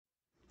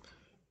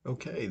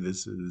Okay,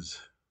 this is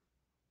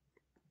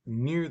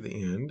near the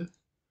end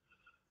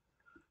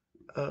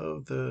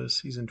of the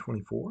season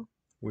 24.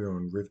 We're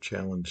on Rift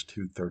Challenge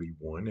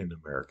 231 in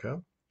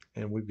America,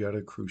 and we've got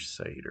a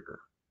Crusader.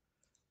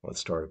 Let's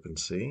start up and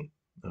see.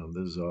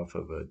 This is off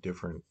of a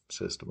different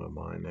system of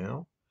mine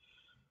now,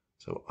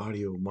 so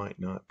audio might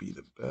not be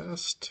the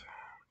best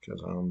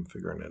because I'm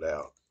figuring it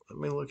out. Let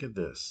me look at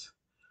this.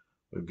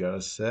 We've got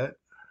a set,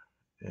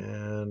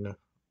 and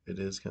it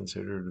is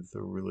considered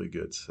the really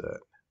good set.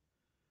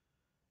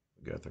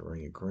 We've got the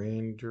Ring of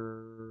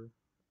Grandeur,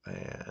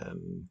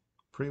 and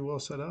pretty well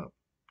set up.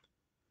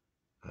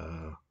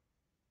 Uh,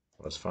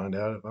 let's find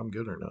out if I'm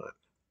good or not.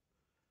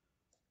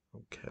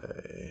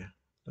 Okay.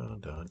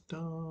 Dun dun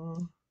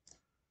dun.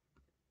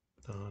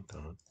 Dun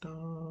dun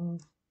dun.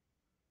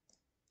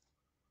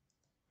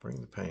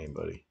 Bring the pain,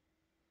 buddy.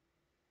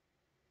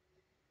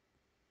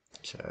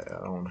 Okay,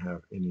 I don't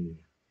have any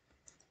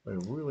way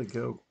to really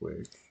go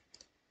quick.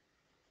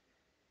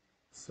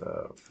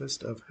 So,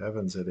 Fist of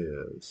Heavens it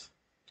is.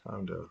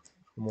 Time to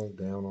pummel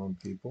down on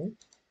people.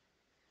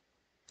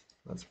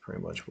 That's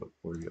pretty much what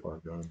we are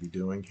going to be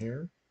doing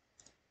here.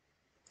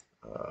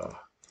 Uh,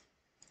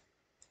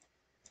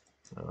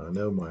 I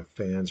know my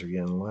fans are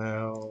getting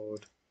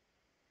loud.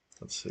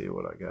 Let's see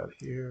what I got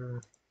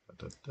here.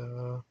 Da, da,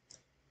 da.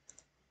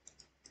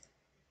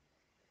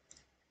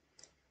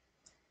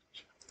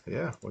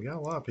 Yeah, we got a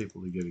lot of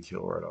people to get a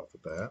kill right off the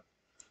bat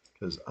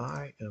because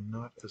I am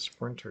not a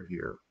sprinter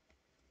here.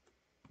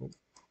 Oop,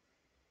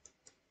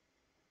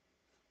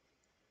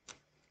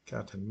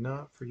 got to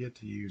not forget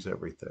to use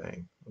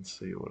everything. Let's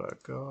see what I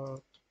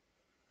got.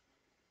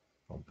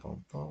 Bum,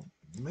 bum, bum.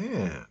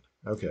 Man,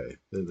 okay,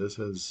 this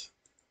is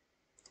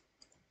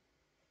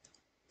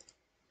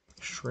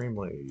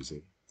extremely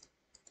easy.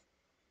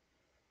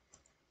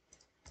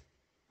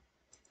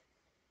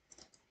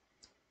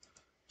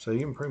 So you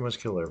can pretty much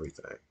kill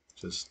everything.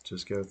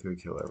 Just go through,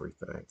 kill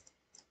everything.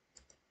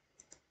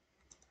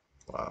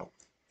 Wow,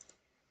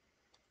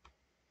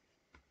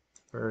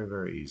 very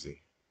very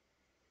easy.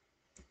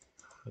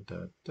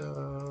 Da,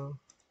 da.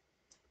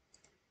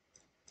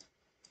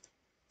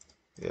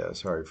 Yeah,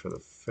 sorry for the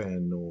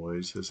fan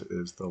noise. This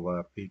is the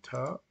lappy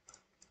top.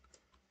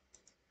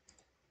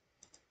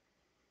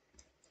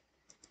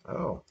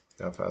 Oh,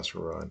 got faster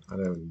run. I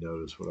didn't even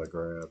notice what I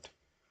grabbed.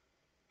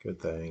 Good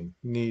thing.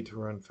 Need to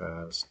run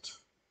fast.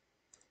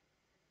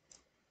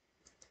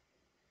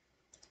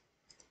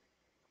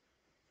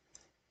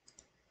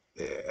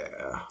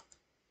 Yeah.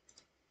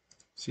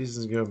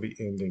 Season's gonna be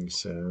ending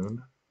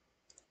soon.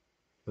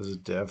 This is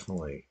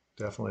definitely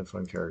a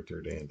fun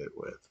character to end it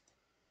with.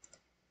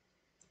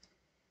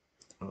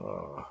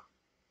 Uh,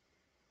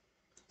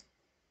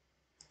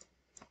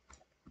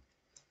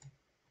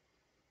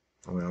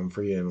 I mean, I'm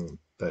forgetting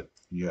that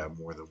you have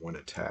more than one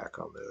attack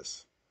on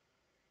this.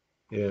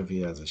 Even if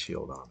he has a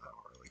shield on, I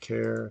don't really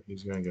care.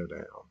 He's gonna go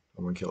down.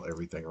 I'm gonna kill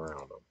everything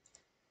around him.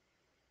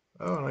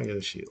 Oh, and I get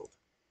a shield.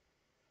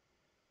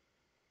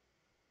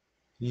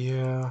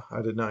 Yeah,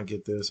 I did not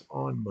get this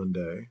on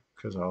Monday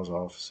because I was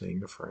off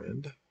seeing a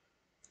friend.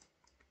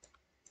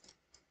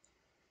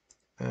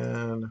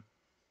 And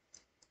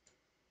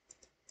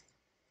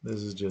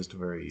this is just a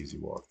very easy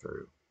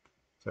walkthrough.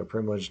 So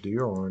pretty much do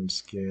your orange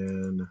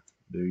skin,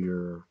 do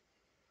your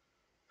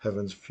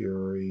Heaven's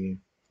Fury,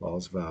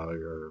 Lost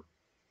Valor,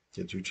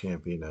 get your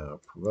champion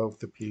up, provoke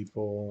the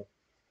people,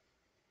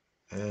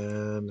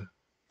 and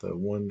the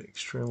one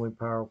extremely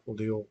powerful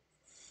deal,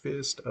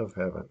 Fist of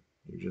Heaven.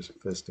 You're just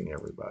fisting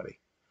everybody.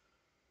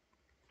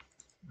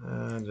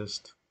 And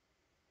just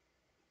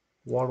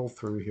waddle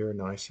through here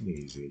nice and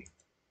easy.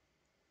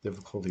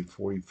 Difficulty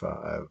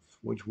 45,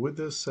 which with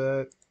this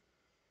set,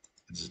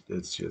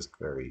 it's just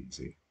very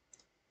easy.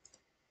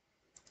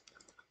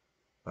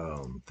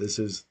 This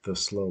is the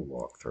slow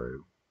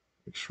walkthrough.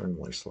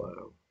 Extremely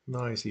slow.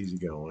 Nice, easy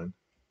going.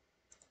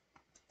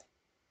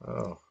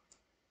 Oh,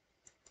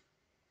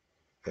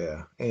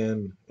 yeah.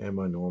 And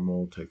my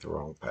normal take the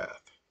wrong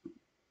path.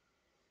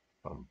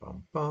 Bum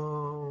bum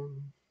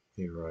bum.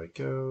 Here I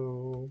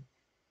go.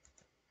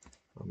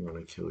 I'm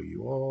gonna kill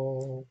you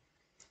all.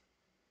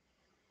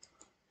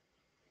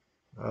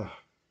 Ah,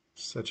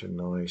 such a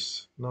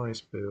nice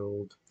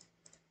build.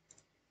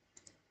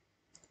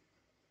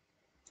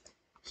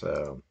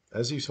 So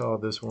as you saw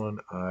this one,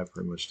 I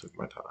pretty much took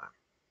my time.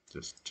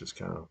 Just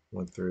kind of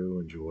went through,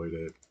 enjoyed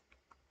it,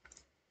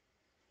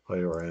 play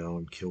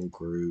around, kill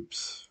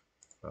groups.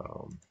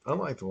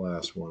 Unlike the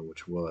last one,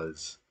 which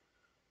was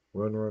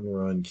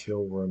run,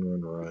 kill,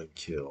 run,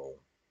 kill.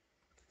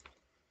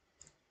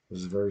 This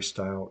is a very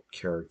styled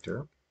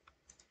character.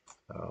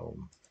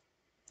 Um,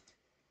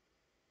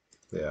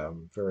 yeah,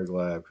 I'm very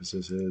glad because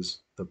this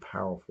is the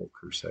powerful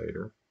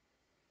Crusader.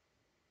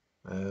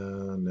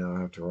 And now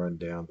I have to run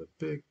down the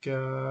big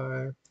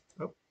guy.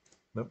 Oh,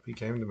 nope, he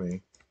came to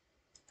me.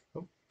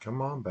 Oh,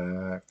 come on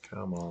back.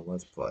 Come on,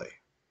 let's play.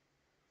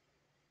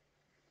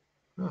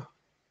 Huh,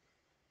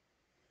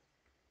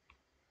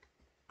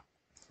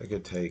 it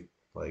could take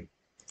like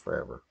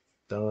forever.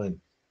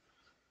 Done.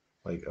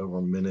 Like over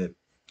a minute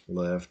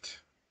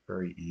left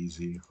very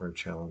easy for a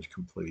challenge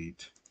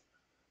complete.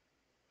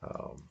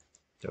 Um,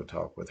 Go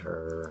talk with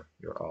her.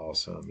 You're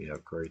awesome. You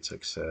have great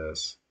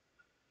success.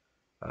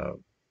 Uh,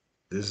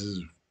 this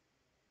is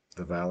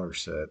the Valor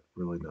set,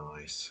 really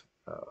nice.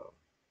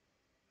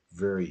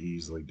 Very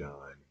easily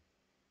done.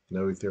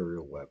 No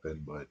ethereal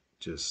weapon, but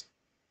just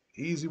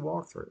easy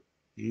walkthrough.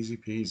 Easy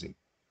peasy.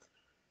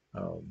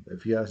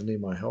 If you guys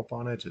need my help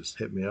on it, just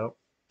hit me up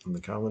in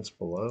the comments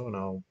below and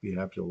I'll be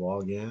happy to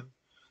log in.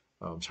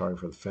 Sorry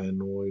for the fan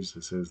noise.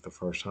 This is the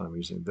first time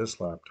using this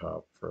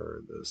laptop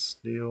for this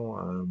deal.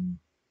 I'm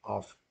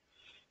off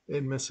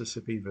in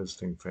Mississippi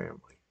visiting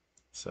family.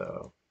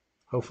 So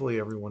hopefully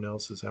everyone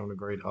else is having a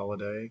great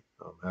holiday.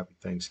 Happy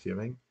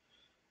Thanksgiving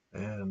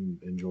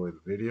and enjoy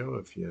the video.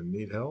 If you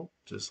need help,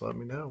 just let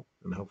me know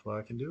and hopefully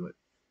I can do it.